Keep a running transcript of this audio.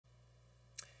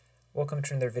Welcome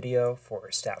to another video for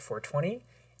Stat 420.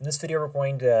 In this video, we're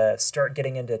going to start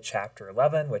getting into Chapter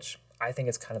 11, which I think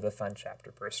is kind of a fun chapter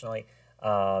personally.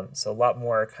 So a lot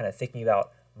more kind of thinking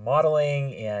about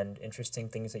modeling and interesting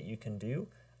things that you can do.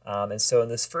 And so in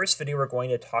this first video, we're going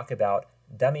to talk about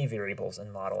dummy variables in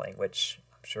modeling, which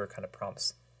I'm sure kind of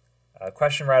prompts a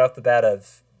question right off the bat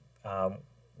of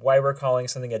why we're calling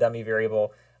something a dummy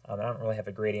variable. I don't really have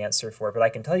a great answer for it, but I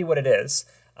can tell you what it is.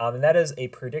 And that is a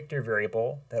predictor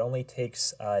variable that only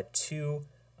takes two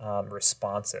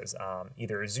responses,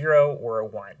 either a 0 or a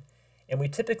 1. And we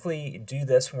typically do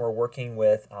this when we're working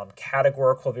with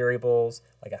categorical variables,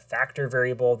 like a factor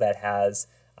variable that has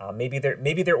maybe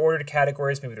they're ordered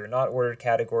categories, maybe they're not ordered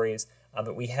categories,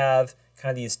 but we have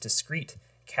kind of these discrete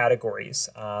categories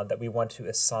that we want to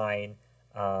assign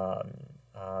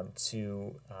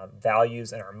to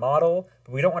values in our model,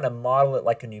 but we don't want to model it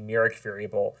like a numeric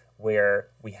variable where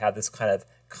we have this kind of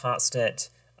constant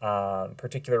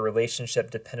particular relationship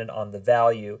dependent on the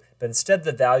value, but instead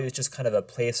the value is just kind of a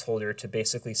placeholder to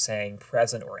basically saying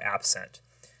present or absent.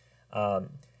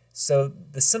 So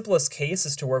the simplest case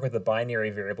is to work with a binary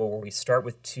variable where we start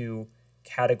with two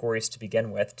categories to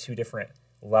begin with, two different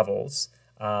levels,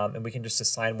 and we can just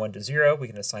assign one to 0, we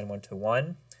can assign one to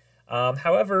 1.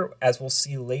 However, as we'll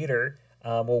see later,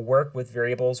 we'll work with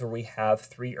variables where we have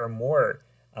 3 or more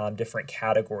different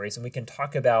categories, and we can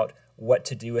talk about what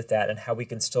to do with that and how we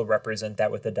can still represent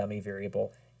that with a dummy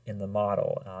variable in the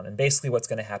model. And basically what's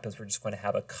going to happen is we're just going to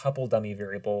have a couple dummy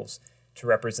variables to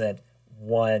represent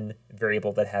one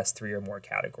variable that has 3 or more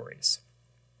categories.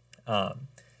 So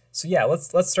yeah,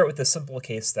 let's start with the simple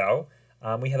case though.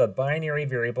 We have a binary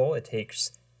variable. It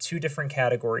takes two different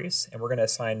categories, and we're going to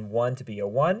assign one to be a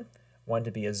 1, one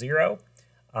to be a 0.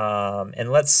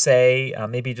 And let's say,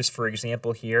 maybe just for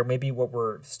example here, maybe what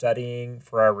we're studying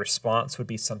for our response would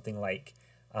be something like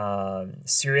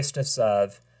seriousness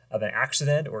of an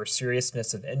accident or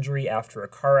seriousness of injury after a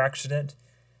car accident.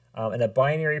 And a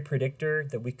binary predictor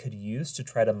that we could use to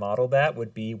try to model that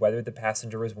would be whether the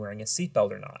passenger was wearing a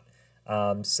seatbelt or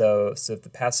not. So if the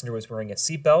passenger was wearing a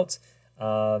seatbelt,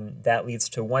 that leads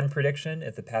to one prediction.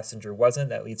 If the passenger wasn't,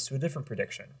 that leads to a different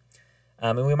prediction.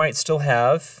 And we might still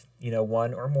have,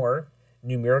 one or more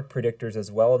numeric predictors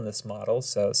as well in this model.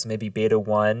 So maybe beta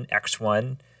 1,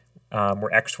 x1,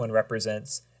 where x1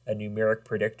 represents a numeric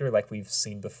predictor like we've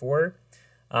seen before.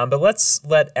 But let's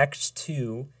let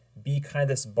x2 be kind of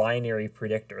this binary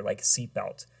predictor like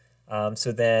seatbelt.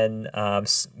 So then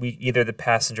either the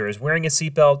passenger is wearing a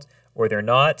seatbelt or they're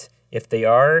not. If they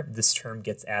are, this term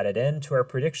gets added into our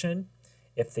prediction.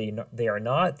 If they are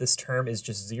not, this term is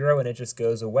just 0 and it just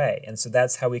goes away. And so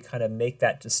that's how we kind of make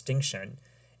that distinction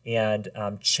and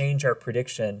change our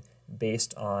prediction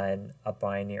based on a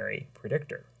binary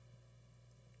predictor.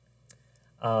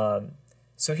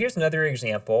 So here's another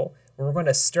example where we're going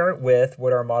to start with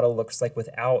what our model looks like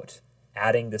without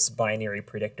adding this binary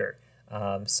predictor.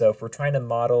 So if we're trying to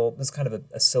model, this is kind of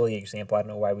a silly example, I don't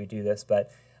know why we do this, but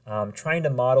trying to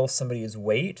model somebody's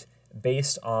weight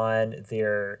based on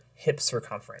their hip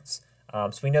circumference.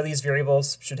 So we know these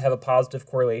variables should have a positive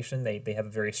correlation. They have a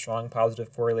very strong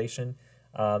positive correlation.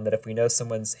 That if we know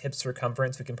someone's hip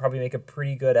circumference, we can probably make a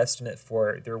pretty good estimate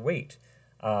for their weight.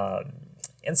 And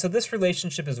so this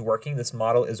relationship is working. This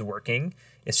model is working.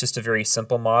 It's just a very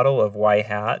simple model of y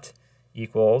hat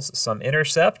equals some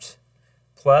intercept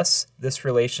plus this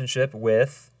relationship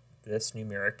with this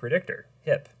numeric predictor,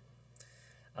 hip.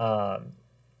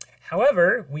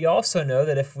 However, we also know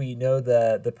that if we know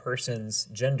the person's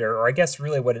gender, or I guess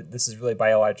really this is really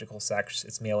biological sex,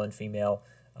 it's male and female,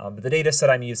 but the data set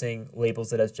I'm using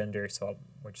labels it as gender, so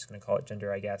we're just going to call it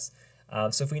gender, I guess.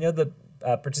 So if we know the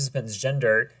participant's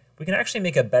gender, we can actually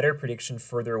make a better prediction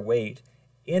for their weight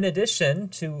in addition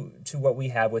to what we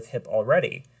have with hip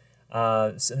already.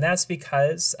 And that's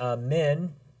because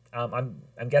men, I'm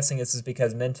guessing this is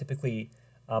because men typically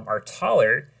are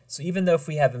taller. So even though if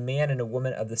we have a man and a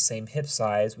woman of the same hip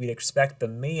size, we'd expect the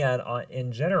man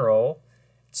in general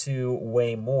to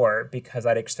weigh more because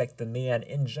I'd expect the man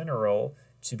in general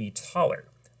to be taller,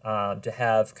 to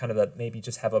have kind of maybe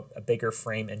just have a bigger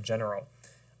frame in general.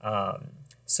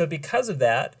 So because of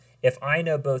that, if I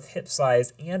know both hip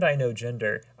size and I know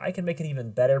gender, I can make an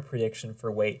even better prediction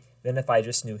for weight than if I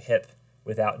just knew hip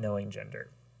without knowing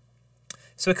gender.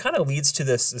 So it kind of leads to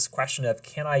this question of,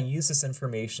 can I use this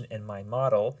information in my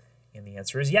model? And the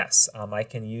answer is yes. I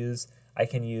can use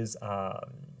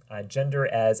gender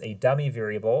as a dummy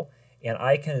variable, and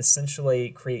I can essentially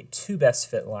create two best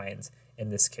fit lines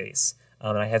in this case.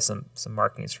 And I have some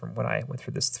markings from when I went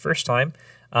through this the first time.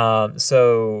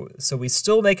 So we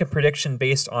still make a prediction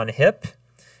based on hip,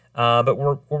 But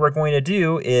what we're going to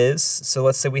do is, so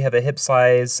let's say we have a hip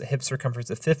size, a hip circumference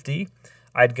of 50.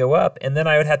 I'd go up, and then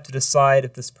I would have to decide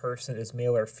if this person is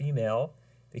male or female,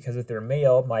 because if they're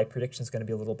male, my prediction is going to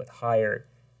be a little bit higher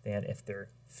than if they're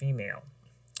female.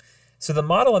 So the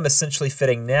model I'm essentially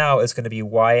fitting now is going to be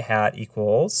y hat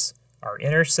equals our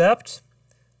intercept,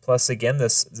 plus again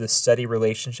this steady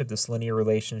relationship, this linear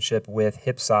relationship with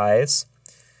hip size,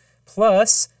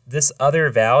 plus this other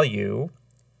value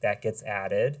that gets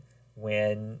added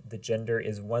when the gender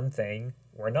is one thing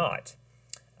or not.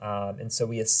 And so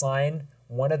we assign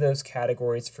one of those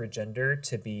categories for gender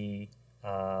to be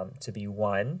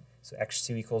 1. So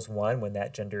x2 equals 1 when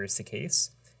that gender is the case.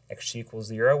 x2 equals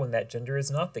 0 when that gender is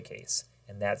not the case.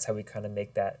 And that's how we kind of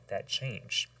make that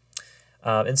change.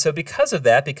 And so because of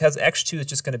that, because x2 is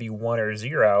just going to be 1 or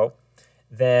 0,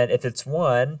 then if it's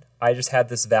 1, I just have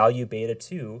this value beta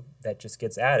 2 that just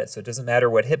gets added. So it doesn't matter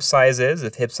what hip size is,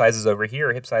 if hip size is over here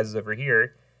or hip size is over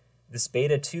here, this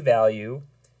beta 2 value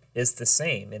is the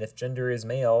same. And if gender is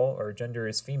male or gender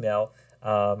is female,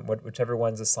 whichever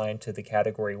one's assigned to the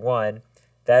category 1,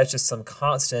 that is just some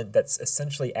constant that's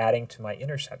essentially adding to my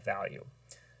intercept value.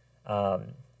 So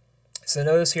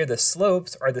notice here the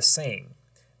slopes are the same.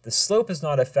 The slope is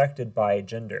not affected by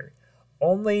gender.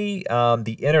 Only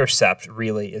the intercept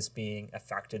really is being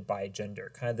affected by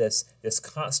gender, kind of this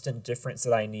constant difference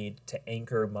that I need to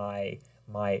anchor my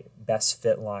best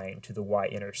fit line to the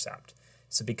y-intercept.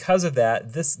 So because of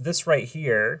that, this right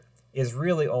here is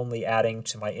really only adding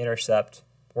to my intercept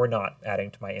or not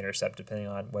adding to my intercept, depending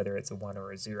on whether it's a 1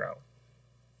 or a 0.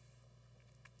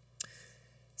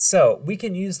 So we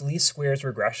can use least squares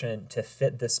regression to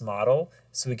fit this model.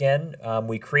 So again,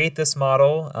 we create this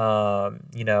model,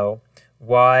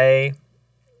 y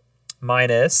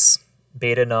minus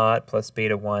beta naught plus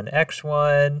beta 1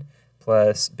 x1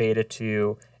 plus beta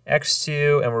 2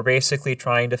 x2, and we're basically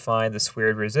trying to find the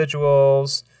squared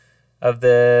residuals of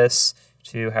this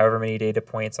to however many data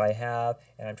points I have,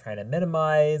 and I'm trying to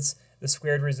minimize the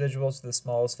squared residuals to the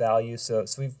smallest value. So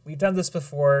we've done this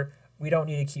before. We don't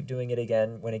need to keep doing it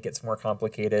again when it gets more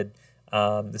complicated.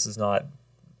 This is not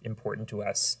important to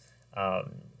us.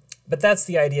 But that's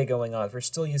the idea going on. We're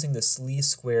still using this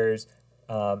least squares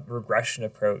regression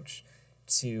approach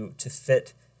to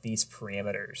fit these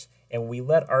parameters. And we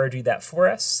let R do that for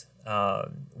us.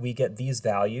 We get these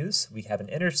values. We have an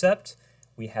intercept.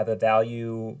 We have a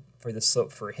value for the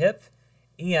slope for hip.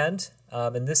 And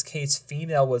in this case,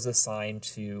 female was assigned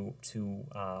to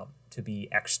be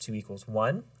x2 equals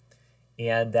 1.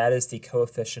 And that is the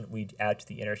coefficient we add to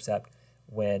the intercept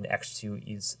when x2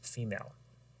 is female.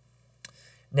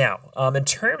 Now, in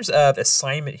terms of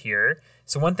assignment here,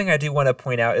 so one thing I do want to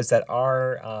point out is that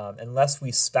R, unless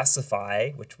we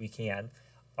specify, which we can,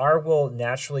 R will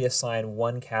naturally assign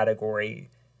one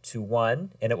category to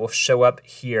 1, and it will show up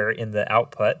here in the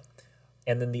output,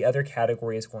 and then the other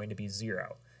category is going to be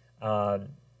 0.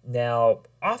 Now,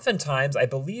 oftentimes, I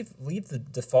believe the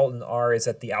default in R is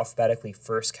that the alphabetically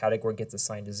first category gets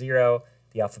assigned to 0,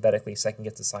 the alphabetically second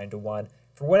gets assigned to 1.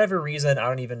 For whatever reason, I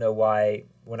don't even know why,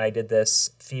 when I did this,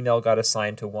 female got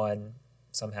assigned to 1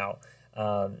 somehow.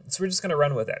 So we're just going to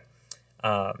run with it.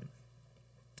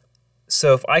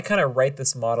 So if I kind of write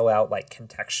this model out like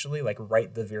contextually, like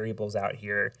write the variables out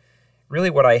here, really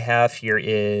what I have here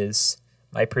is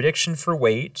my prediction for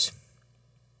weight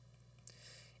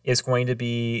is going to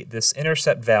be this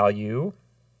intercept value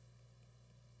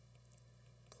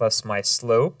plus my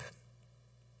slope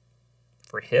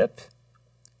for hip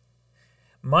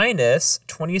minus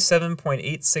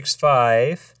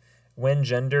 27.865 when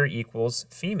gender equals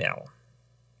female.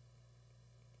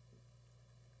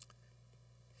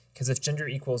 Because if gender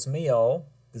equals male,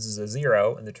 this is a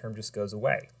 0, and the term just goes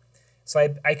away. So I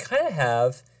kind of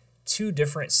have two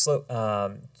different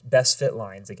best fit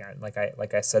lines again, like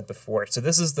I said before. So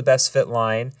this is the best fit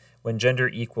line when gender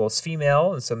equals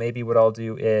female, and so maybe what I'll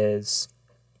do is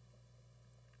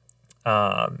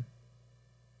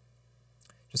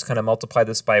just kind of multiply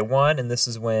this by 1, and this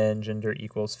is when gender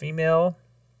equals female.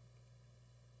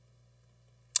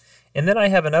 And then I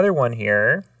have another one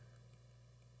here,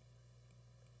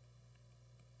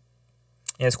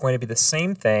 and it's going to be the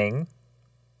same thing,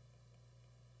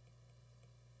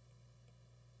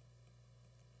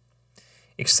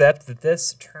 except that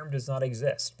this term does not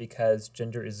exist because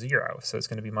gender is 0. So it's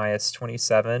going to be minus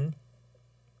 27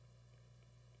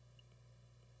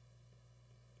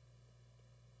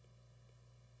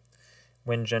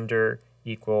 when gender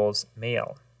equals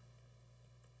male.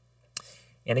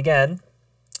 And again,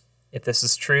 if this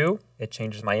is true, it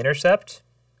changes my intercept.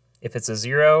 If it's a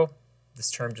 0, this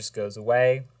term just goes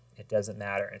away, it doesn't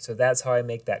matter. And so that's how I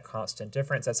make that constant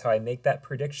difference. That's how I make that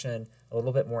prediction a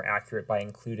little bit more accurate by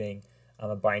including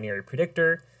a binary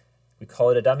predictor. We call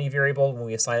it a dummy variable when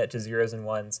we assign it to zeros and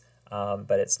ones,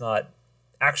 but it's not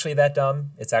actually that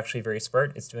dumb. It's actually very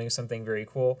smart. It's doing something very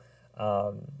cool.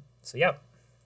 So yeah.